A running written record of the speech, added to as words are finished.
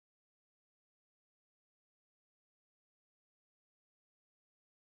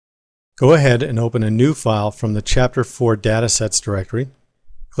Go ahead and open a new file from the Chapter 4 Datasets directory.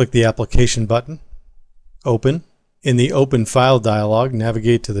 Click the Application button. Open. In the Open File dialog,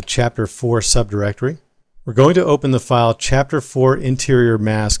 navigate to the Chapter 4 subdirectory. We're going to open the file Chapter 4 Interior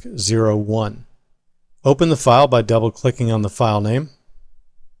Mask 01. Open the file by double-clicking on the file name.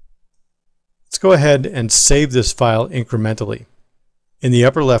 Let's go ahead and save this file incrementally. In the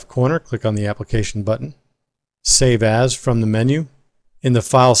upper left corner, click on the Application button. Save As from the menu. In the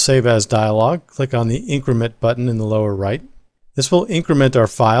File Save As dialog, click on the Increment button in the lower right. This will increment our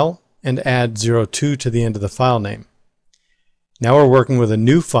file and add 02 to the end of the file name. Now we're working with a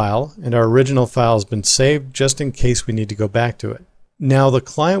new file, and our original file has been saved just in case we need to go back to it. Now the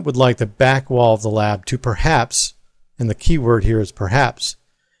client would like the back wall of the lab to perhaps, and the key word here is perhaps,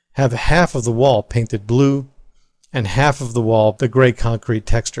 have half of the wall painted blue and half of the wall the gray concrete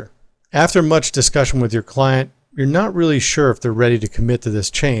texture. After much discussion with your client, you're not really sure if they're ready to commit to this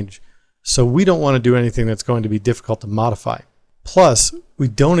change, so we don't want to do anything that's going to be difficult to modify. Plus, we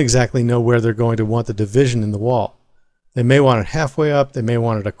don't exactly know where they're going to want the division in the wall. They may want it halfway up, they may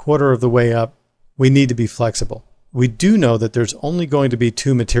want it a quarter of the way up. We need to be flexible. We do know that there's only going to be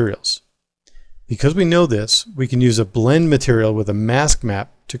two materials. Because we know this, we can use a blend material with a mask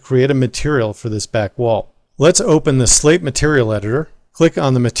map to create a material for this back wall. Let's open the Slate Material Editor. Click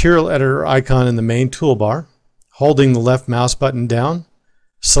on the Material Editor icon in the main toolbar. Holding the left mouse button down,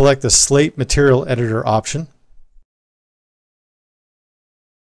 select the Slate Material Editor option.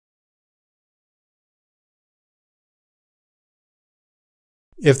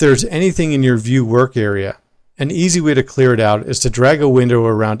 If there's anything in your view work area, an easy way to clear it out is to drag a window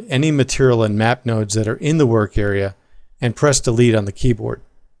around any material and map nodes that are in the work area and press Delete on the keyboard.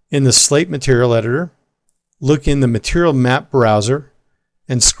 In the Slate Material Editor, look in the Material Map browser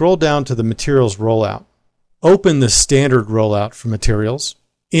and scroll down to the Materials Rollout. Open the Standard Rollout for Materials.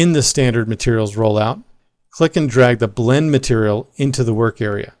 In the Standard Materials Rollout, click and drag the blend material into the work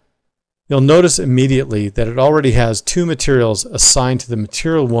area. You'll notice immediately that it already has two materials assigned to the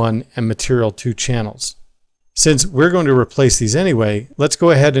Material 1 and Material 2 channels. Since we're going to replace these anyway, let's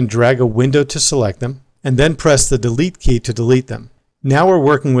go ahead and drag a window to select them, and then press the Delete key to delete them. Now we're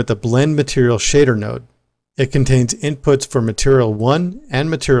working with the Blend Material Shader node. It contains inputs for Material 1 and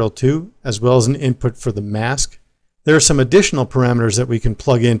Material 2, as well as an input for the mask. There are some additional parameters that we can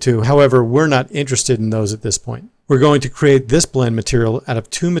plug into, however, we're not interested in those at this point. We're going to create this blend material out of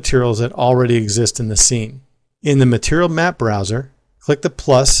two materials that already exist in the scene. In the Material Map browser, click the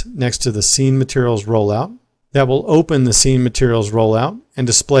plus next to the Scene Materials Rollout. That will open the Scene Materials Rollout and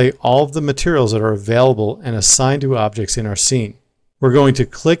display all of the materials that are available and assigned to objects in our scene. We're going to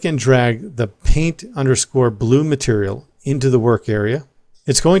click and drag the paint_blue material into the work area.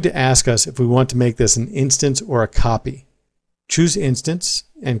 It's going to ask us if we want to make this an instance or a copy. Choose Instance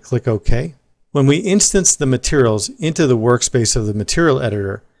and click OK. When we instance the materials into the workspace of the Material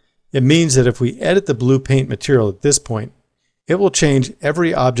Editor, it means that if we edit the blue paint material at this point, it will change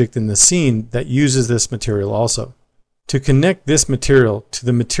every object in the scene that uses this material also. To connect this material to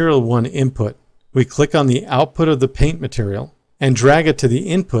the Material 1 input, we click on the output of the paint material and drag it to the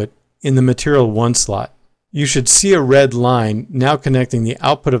input in the Material 1 slot. You should see a red line now connecting the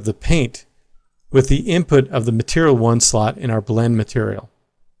output of the paint with the input of the Material 1 slot in our blend material.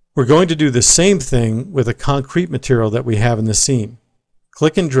 We're going to do the same thing with a concrete material that we have in the scene.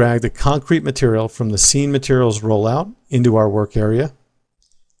 Click and drag the concrete material from the Scene Materials Rollout into our work area.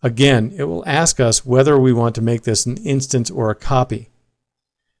 Again, it will ask us whether we want to make this an instance or a copy.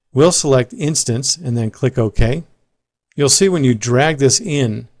 We'll select Instance and then click OK. You'll see when you drag this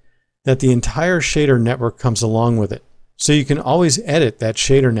in that the entire shader network comes along with it, so you can always edit that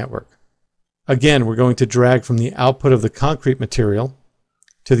shader network. Again, we're going to drag from the output of the concrete material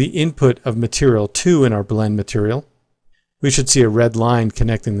to the input of Material 2 in our blend material. We should see a red line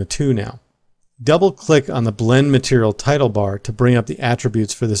connecting the two now. Double-click on the Blend Material title bar to bring up the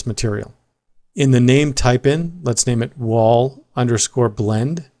attributes for this material. In the name type-in, let's name it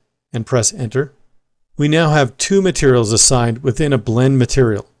Wall_Blend and press Enter. We now have two materials assigned within a blend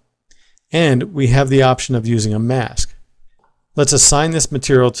material, and we have the option of using a mask. Let's assign this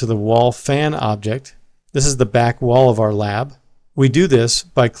material to the Wall Fan object. This is the back wall of our lab. We do this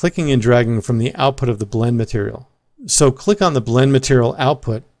by clicking and dragging from the output of the blend material. So click on the blend material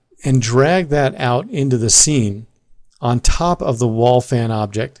output and drag that out into the scene on top of the Wall Fan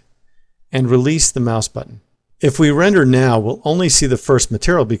object and release the mouse button. If we render now, we'll only see the first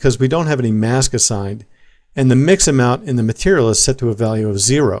material because we don't have any mask assigned, and the mix amount in the material is set to a value of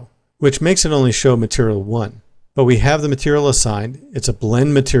 0, which makes it only show Material 1. But we have the material assigned. It's a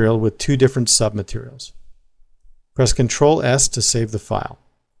blend material with two different submaterials. Press Ctrl S to save the file.